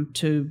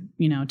 to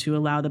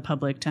allow the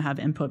public to have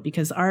input,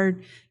 because our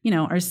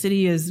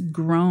city has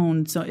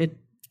grown. So it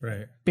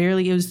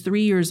was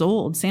 3 years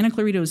old. Santa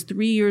Clarita was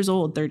 3 years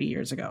old 30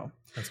 years ago.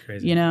 That's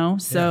crazy.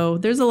 So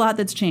there's a lot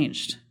that's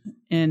changed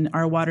in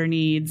our water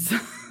needs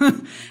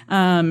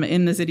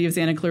in the city of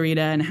Santa Clarita,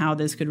 and how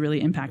this could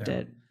really impact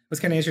it. It's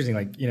kind of interesting.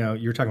 Like, you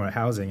were talking about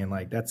housing, and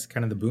like that's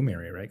kind of the boom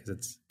area, right?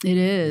 Because it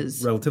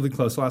is relatively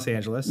close to Los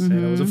Angeles, and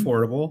it was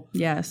affordable.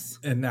 Yes.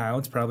 And now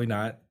it's probably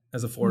not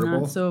as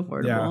affordable. Not so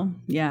affordable.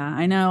 Yeah,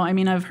 I know. I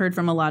mean, I've heard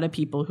from a lot of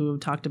people who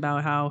talked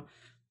about how,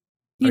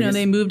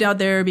 they moved out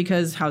there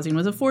because housing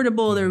was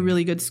affordable. There were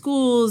really good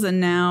schools, and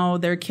now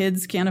their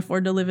kids can't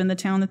afford to live in the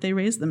town that they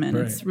raised them in.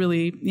 Right. It's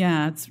really,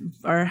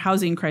 our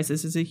housing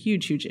crisis is a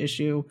huge, huge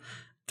issue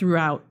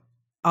throughout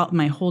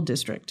my whole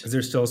district. Is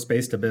there still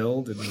space to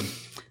build?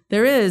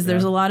 There is.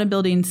 There's a lot of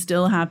building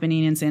still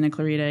happening in Santa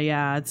Clarita.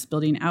 Yeah, it's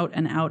building out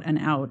and out and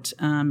out.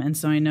 And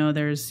so I know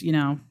there's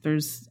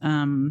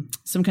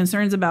some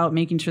concerns about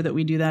making sure that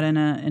we do that in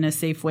a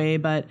safe way.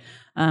 But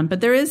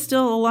there is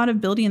still a lot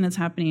of building that's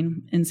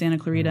happening in Santa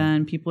Clarita,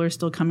 and people are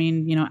still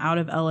coming, out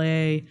of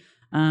LA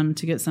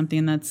to get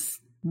something that's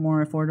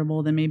more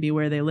affordable than maybe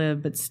where they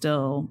live, but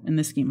still, in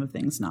the scheme of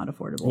things, not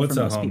affordable for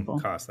most people.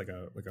 What's a home cost? Like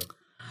a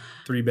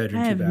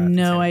 3-bedroom, 2-bath? I have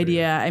no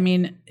idea. I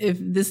mean, if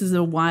this is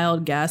a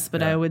wild guess,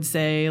 but I would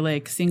say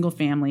like single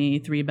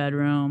family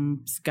 3-bedroom,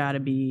 it's got to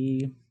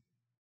be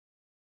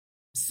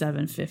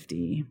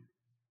 $750,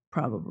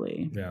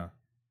 probably. Yeah,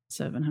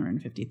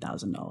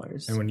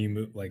 $750,000. And when you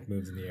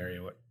moves in the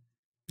area, what?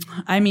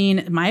 I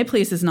mean, my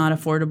place is not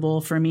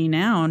affordable for me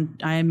now.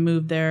 I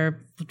moved there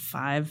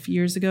 6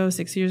 years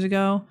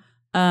ago,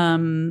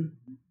 and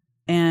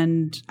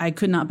I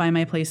could not buy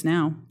my place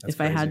now. That's if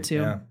crazy. I had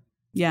to.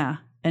 Yeah.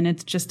 And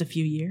it's just a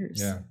few years.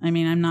 Yeah. I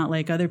mean, I'm not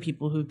like other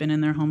people who've been in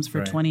their homes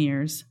for 20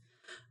 years.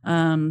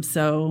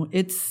 So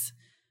it's,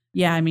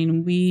 I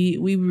mean, we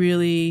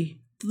really,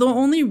 the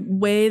only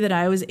way that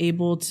I was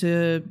able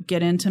to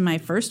get into my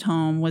first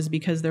home was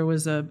because there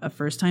was a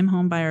first-time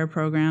home buyer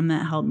program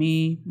that helped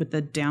me with the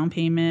down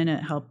payment.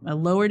 It helped a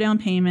lower down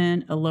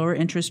payment, a lower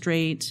interest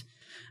rate.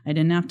 I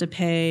didn't have to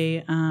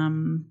pay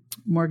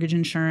mortgage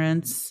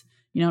insurance.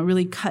 It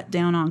really cut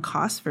down on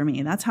costs for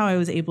me. That's how I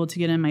was able to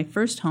get in my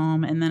first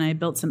home. And then I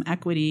built some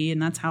equity, and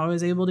that's how I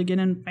was able to get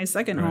in my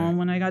second home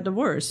when I got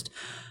divorced.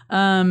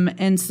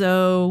 And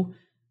so,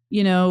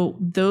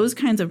 those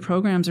kinds of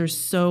programs are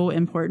so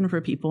important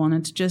for people. And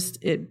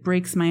it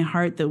breaks my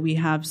heart that we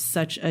have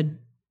such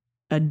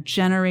a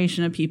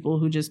generation of people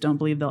who just don't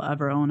believe they'll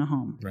ever own a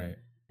home. Right.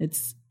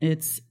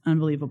 It's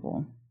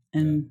unbelievable.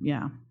 And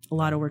a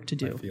lot of work to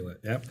do. I feel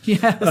it. Yep.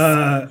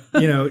 Yes.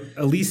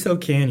 Aliso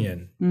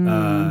Canyon,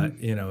 a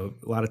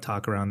lot of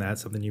talk around that,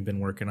 something you've been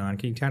working on.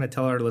 Can you kind of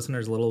tell our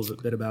listeners a little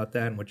bit about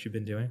that and what you've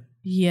been doing?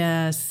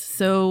 Yes.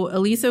 So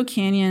Aliso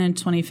Canyon in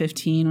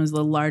 2015 was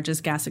the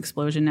largest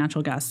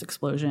natural gas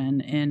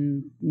explosion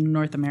in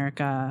North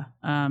America,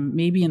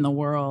 maybe in the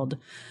world.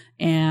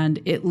 And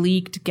it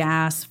leaked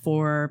gas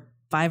for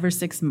 5 or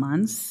 6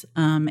 months.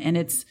 And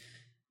it's,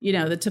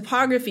 the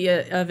topography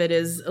of it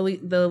is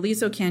the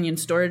Aliso Canyon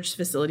storage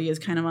facility is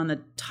kind of on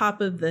the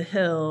top of the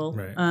hill.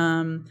 Right.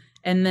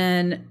 And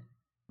then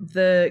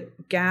the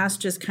gas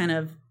just kind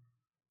of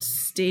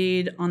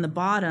stayed on the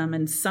bottom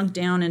and sunk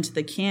down into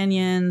the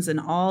canyons and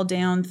all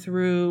down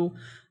through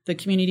the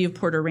community of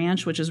Porter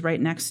Ranch, which is right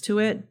next to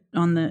it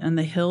on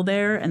the hill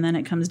there. And then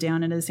it comes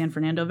down into the San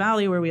Fernando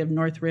Valley where we have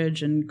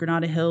Northridge and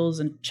Granada Hills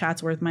and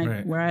Chatsworth,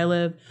 where I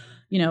live.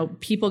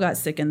 People got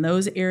sick in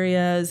those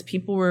areas.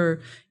 People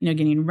were,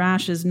 getting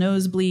rashes,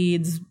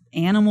 nosebleeds.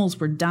 Animals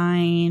were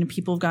dying.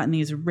 People have gotten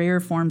these rare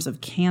forms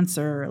of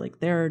cancer. Like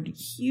there are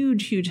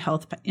huge, huge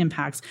health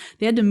impacts.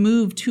 They had to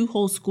move 2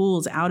 whole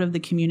schools out of the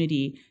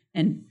community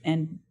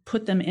and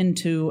put them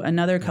into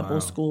another couple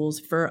of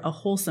schools for a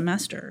whole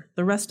semester,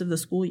 the rest of the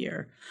school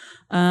year.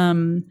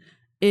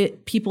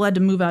 People had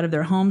to move out of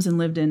their homes and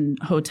lived in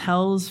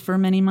hotels for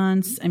many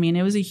months. I mean,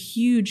 it was a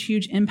huge,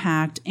 huge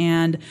impact.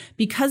 And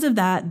because of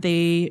that,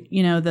 they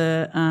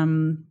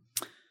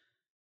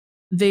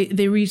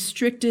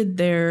restricted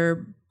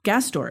their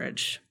gas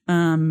storage.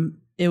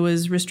 It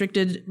was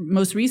restricted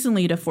most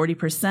recently to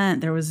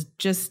 40%. There was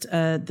just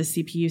the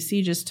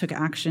CPUC just took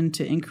action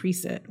to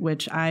increase it,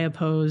 which I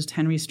opposed.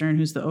 Henry Stern,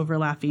 who's the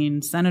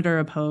overlapping senator,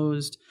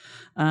 opposed.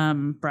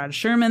 Brad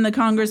Sherman, the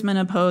congressman,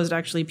 opposed.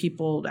 Actually,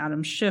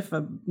 Adam Schiff,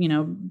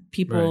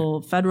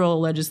 federal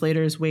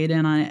legislators weighed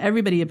in on it.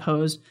 Everybody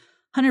opposed.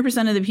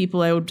 100% of the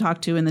people I would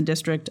talk to in the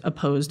district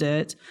opposed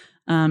it.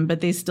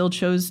 But they still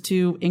chose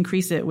to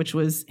increase it, which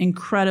was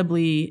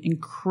incredibly,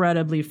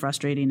 incredibly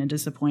frustrating and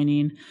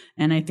disappointing.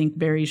 And I think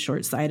very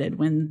short-sighted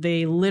when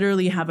they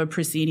literally have a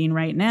proceeding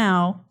right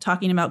now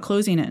talking about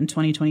closing it in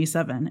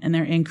 2027 and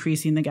they're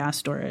increasing the gas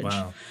storage.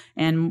 Wow.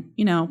 And,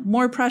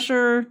 more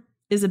pressure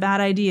is a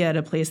bad idea at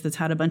a place that's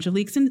had a bunch of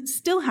leaks and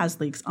still has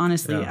leaks.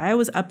 Honestly, Yeah. I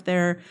was up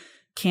there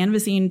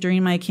canvassing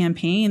during my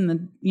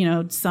campaign,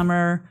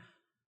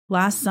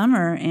 last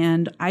summer,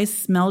 and I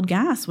smelled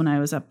gas when I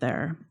was up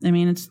there. I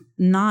mean, it's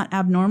not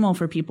abnormal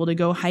for people to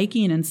go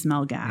hiking and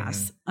smell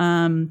gas.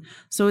 Mm-hmm.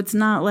 So it's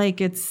not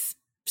like it's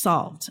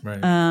solved. Right.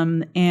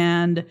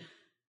 And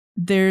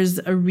there's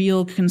a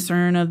real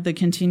concern of the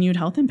continued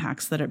health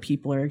impacts that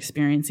people are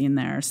experiencing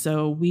there.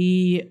 So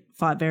we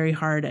fought very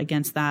hard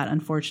against that.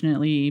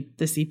 Unfortunately,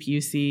 the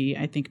CPUC,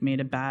 I think, made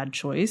a bad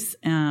choice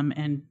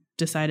and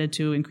decided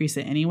to increase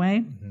it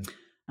anyway.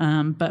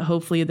 Mm-hmm. But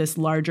hopefully this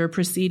larger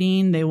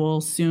proceeding, they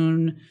will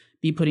soon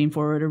be putting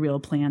forward a real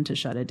plan to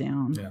shut it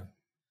down. Yeah.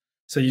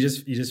 So you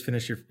just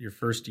finished your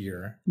first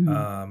year,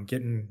 mm-hmm.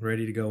 Getting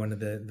ready to go into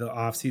the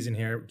off season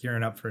here,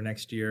 gearing up for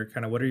next year.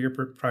 Kind of what are your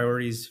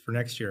priorities for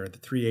next year? Are the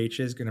 3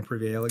 H's going to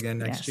prevail again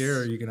next year,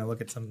 or are you going to look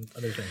at some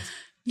other things?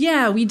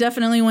 Yeah, we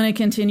definitely want to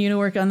continue to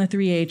work on the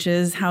 3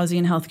 H's,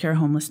 housing, healthcare,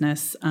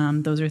 homelessness.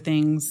 Those are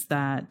things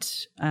that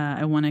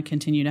I want to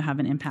continue to have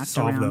an impact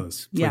around. Solve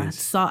those, please.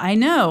 Yeah, I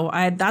know.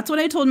 That's what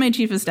I told my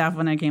chief of staff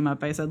when I came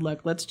up. I said,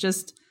 look, let's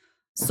just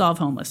solve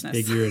homelessness.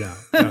 Figure it out.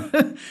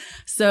 Yeah.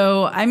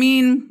 So, I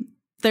mean,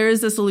 there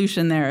is a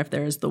solution there if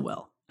there is the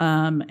will.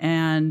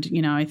 And,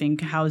 I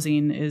think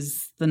housing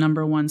is the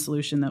number one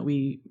solution that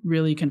we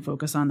really can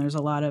focus on. There's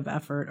a lot of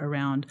effort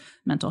around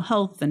mental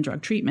health and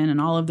drug treatment, and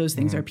all of those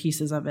things are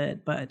pieces of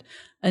it. But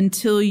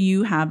until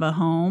you have a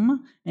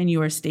home and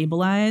you are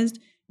stabilized,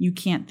 you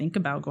can't think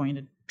about going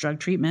to drug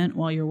treatment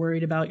while you're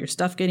worried about your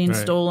stuff getting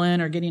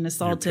stolen or getting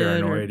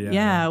assaulted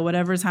or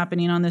whatever's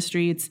happening on the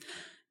streets.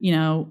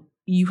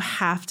 You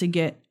have to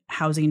get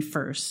housing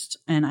first.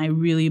 And I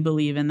really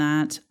believe in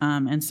that.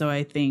 And so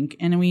I think,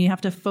 and we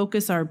have to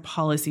focus our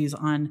policies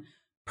on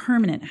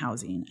permanent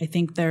housing. I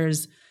think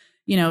there's,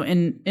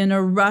 in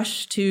a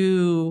rush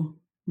to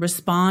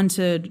respond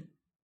to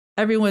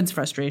everyone's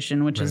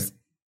frustration, which is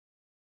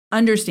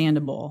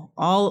understandable.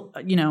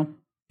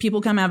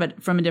 People come at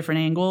it from a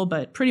different angle,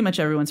 but pretty much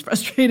everyone's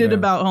frustrated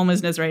about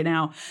homelessness right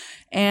now.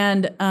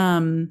 And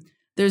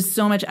there's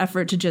so much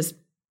effort to just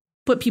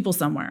put people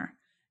somewhere.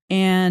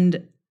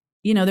 And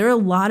there are a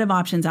lot of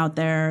options out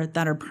there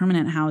that are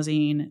permanent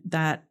housing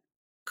that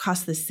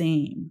cost the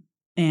same.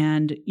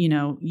 And,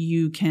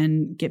 you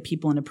can get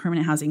people into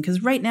permanent housing.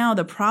 Because right now,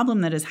 the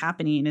problem that is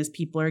happening is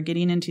people are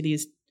getting into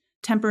these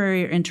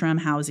temporary or interim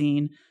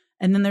housing,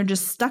 and then they're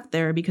just stuck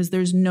there because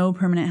there's no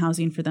permanent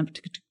housing for them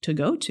to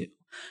go to.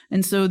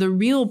 And so the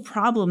real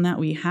problem that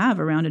we have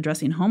around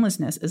addressing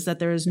homelessness is that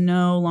there is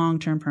no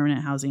long-term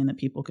permanent housing that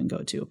people can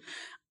go to.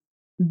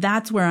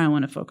 That's where I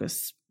want to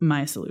focus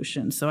my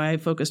solution. So I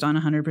focused on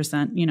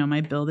 100%,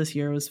 my bill this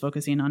year was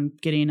focusing on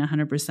getting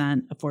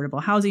 100%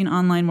 affordable housing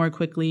online more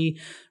quickly,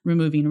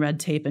 removing red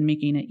tape and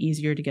making it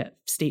easier to get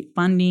state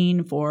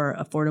funding for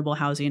affordable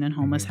housing and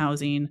homeless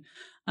housing,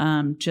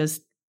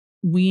 just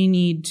we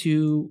need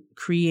to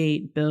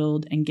create,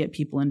 build, and get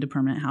people into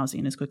permanent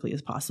housing as quickly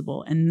as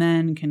possible, and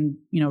then can,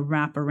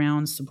 wrap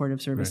around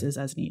supportive services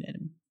as needed.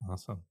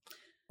 Awesome.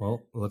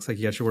 Well, it looks like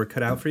you got your work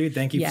cut out for you.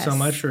 Thank you Yes. so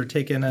much for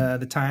taking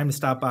the time to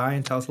stop by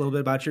and tell us a little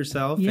bit about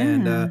yourself. Yeah.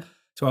 And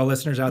to all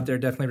listeners out there,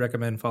 definitely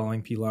recommend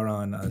following Pilar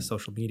on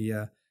social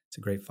media. It's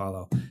a great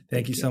follow.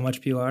 Thank you so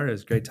much, Pilar. It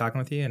was great talking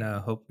with you, and I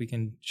hope we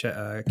can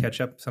catch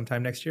up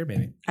sometime next year,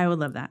 maybe. I would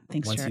love that.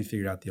 Thanks, Once Jared. you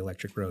figured out the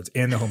electric roads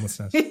and the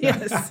homelessness.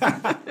 Yes.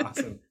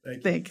 Awesome.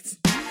 Thanks.